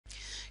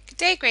Good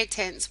day, grade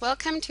 10s.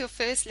 Welcome to your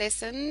first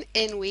lesson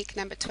in week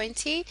number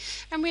 20,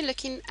 and we're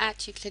looking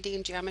at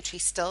Euclidean geometry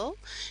still.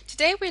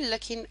 Today we're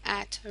looking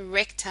at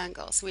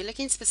rectangles. We're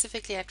looking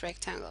specifically at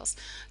rectangles.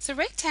 So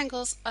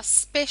rectangles are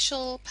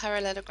special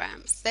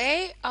parallelograms.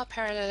 They are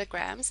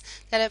parallelograms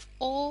that have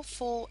all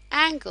four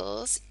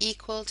angles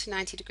equal to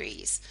 90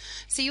 degrees.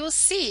 So you'll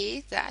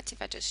see that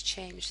if I just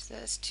change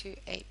this to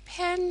a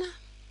pen,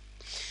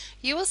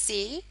 you will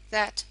see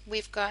that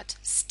we've got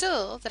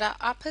still that our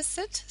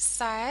opposite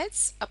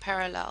sides are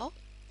parallel,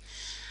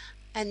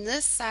 and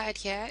this side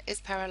here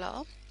is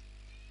parallel,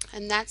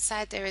 and that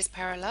side there is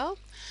parallel.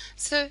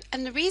 So,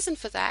 and the reason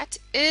for that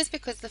is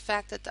because the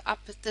fact that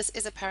this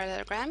is a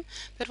parallelogram,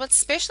 but what's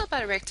special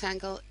about a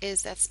rectangle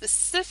is that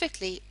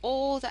specifically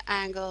all the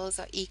angles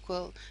are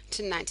equal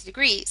to 90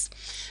 degrees.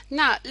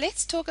 Now,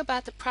 let's talk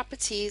about the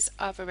properties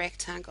of a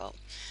rectangle.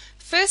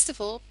 First of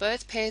all,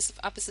 both pairs of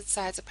opposite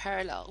sides are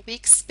parallel. We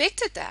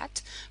expected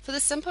that for the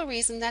simple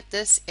reason that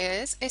this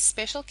is a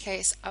special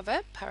case of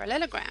a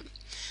parallelogram.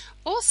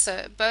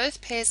 Also,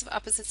 both pairs of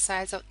opposite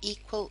sides are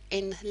equal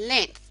in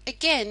length.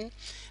 Again,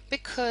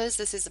 because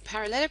this is a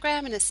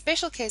parallelogram and a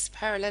special case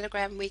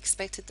parallelogram, we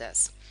expected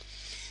this.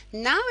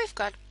 Now we've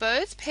got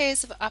both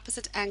pairs of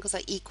opposite angles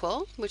are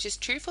equal, which is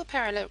true for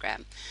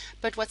parallelogram,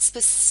 but what's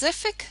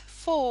specific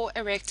for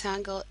a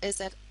rectangle is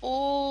that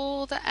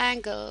all the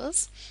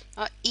angles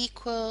are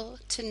equal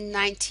to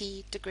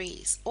 90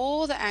 degrees.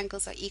 All the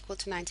angles are equal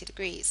to 90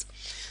 degrees.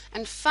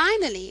 And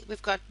finally,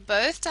 we've got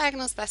both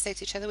diagonals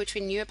bisect each other, which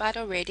we knew about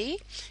already,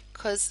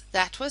 because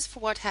that was for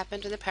what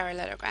happened in the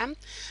parallelogram.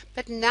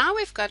 But now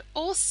we've got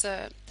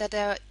also that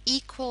they are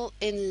equal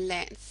in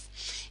length.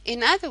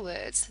 In other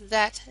words,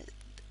 that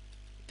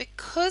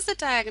because the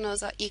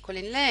diagonals are equal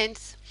in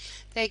length,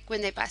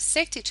 when they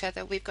bisect each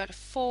other, we've got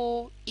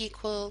 4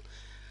 equal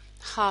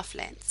half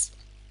lengths.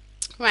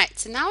 Right,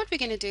 so now what we're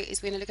going to do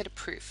is we're going to look at a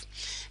proof.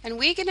 And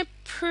we're going to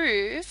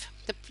prove,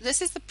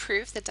 this is the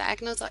proof that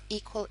diagonals are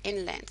equal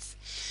in length.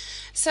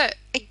 So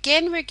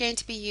again, we're going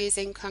to be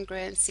using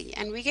congruency,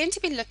 and we're going to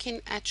be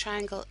looking at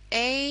triangle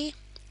ADC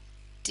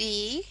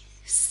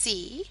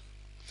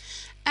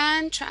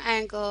and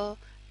triangle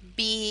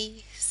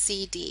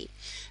BCD.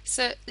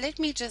 So let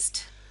me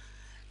just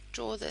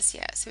draw this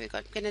here. So we're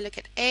going to look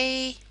at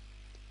ADC,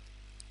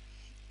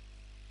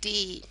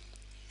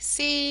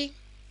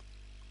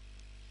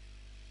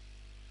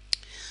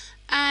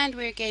 and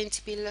we're going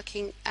to be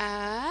looking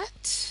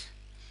at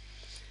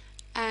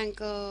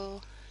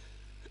triangle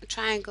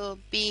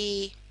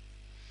BCD.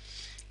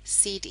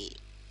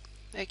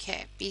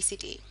 Okay,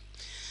 BCD.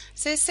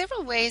 So there's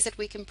several ways that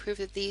we can prove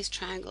that these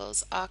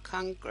triangles are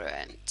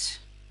congruent.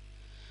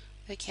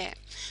 Okay,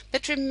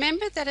 but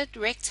remember that a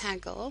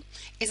rectangle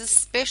is a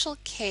special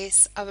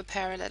case of a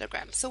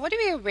parallelogram. So what do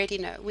we already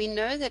know? We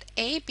know that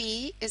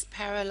AB is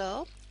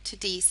parallel to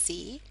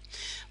DC.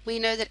 We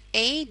know that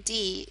AD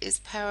is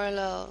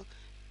parallel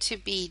to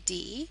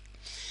BD.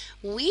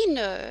 We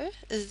know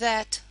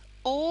that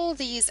all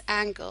these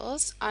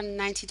angles are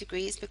 90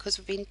 degrees because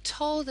we've been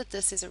told that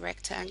this is a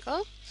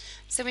rectangle.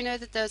 So we know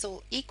that those are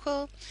all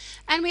equal.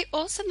 And we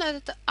also know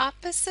that the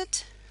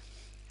opposite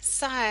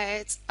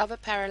sides of a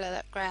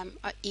parallelogram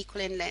are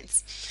equal in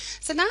length.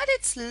 So now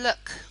let's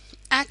look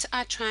at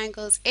our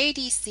triangles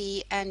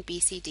ADC and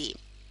BCD.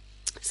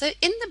 So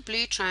in the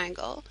blue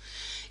triangle,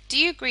 do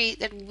you agree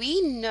that we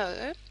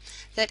know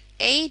that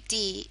AD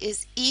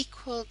is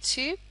equal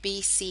to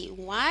BC?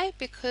 Why?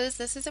 Because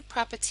this is a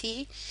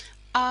property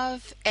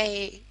of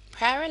a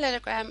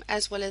parallelogram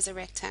as well as a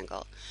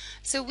rectangle.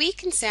 So we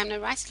can say, I'm going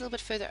to write it a little bit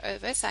further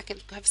over so I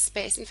can have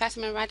space. In fact,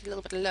 I'm going to write it a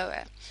little bit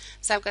lower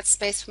so I've got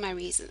space for my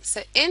reasons.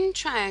 So in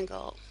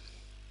triangle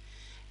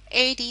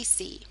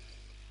ADC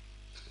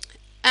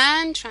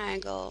and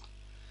triangle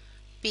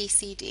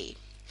BCD,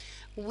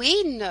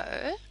 we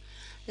know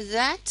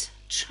that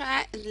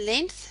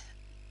length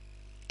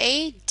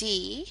AD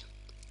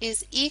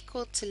is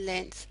equal to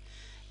length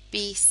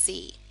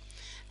BC.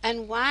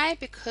 And why?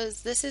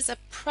 Because this is a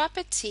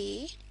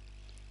property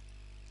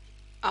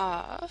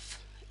of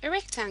a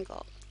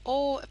rectangle,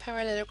 or a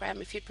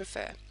parallelogram if you'd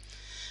prefer.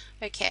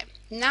 Okay,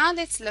 now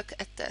let's look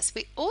at this.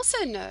 We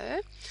also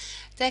know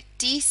that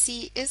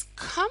DC is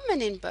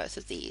common in both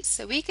of these.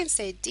 So we can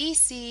say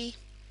DC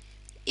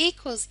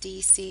equals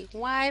DC.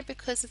 Why?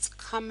 Because it's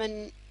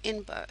common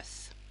in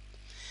both.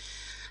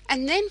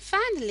 And then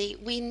finally,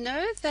 we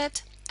know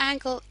that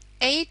angle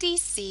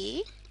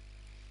ADC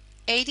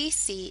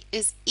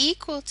is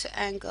equal to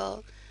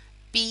angle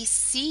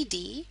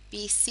BCD.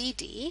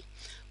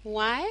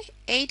 Why?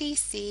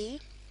 ADC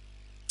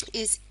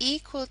is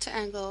equal to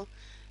angle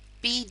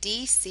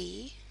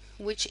BDC,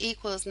 which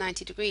equals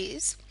 90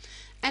 degrees.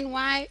 And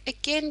why?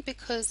 Again,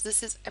 because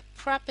this is a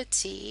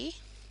property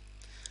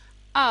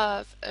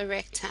of a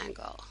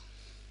rectangle.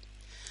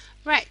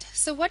 Right,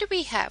 so what do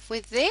we have? We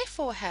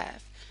therefore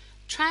have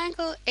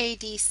triangle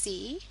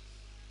ADC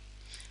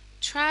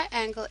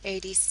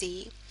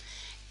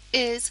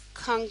is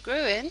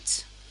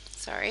congruent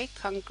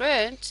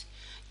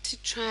to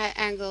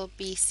triangle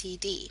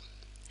BCD.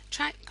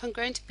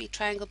 congruent to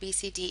triangle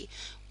BCD.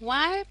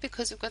 Why?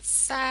 Because we've got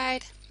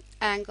side,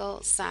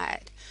 angle,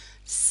 side,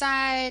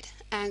 side,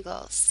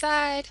 angle,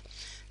 side,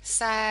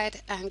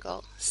 side,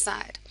 angle,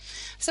 side.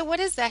 So what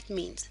does that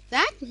mean?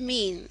 That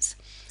means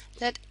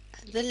that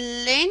the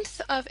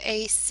length of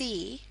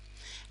AC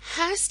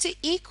has to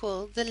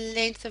equal the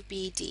length of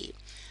BD.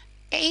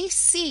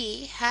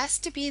 AC has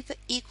to be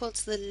equal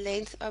to the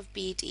length of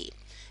BD.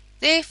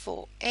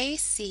 Therefore,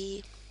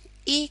 AC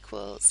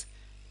equals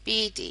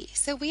BD.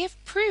 So we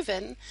have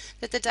proven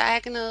that the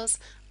diagonals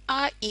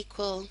are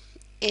equal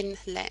in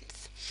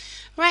length.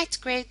 Right,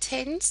 grade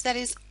 10s, that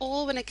is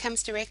all when it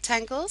comes to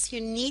rectangles. You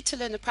need to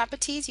learn the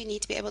properties, you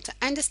need to be able to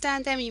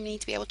understand them, you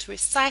need to be able to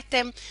recite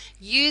them,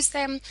 use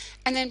them,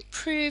 and then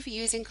prove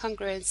using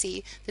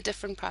congruency the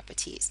different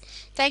properties.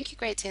 Thank you,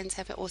 grade 10s.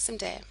 Have an awesome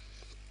day.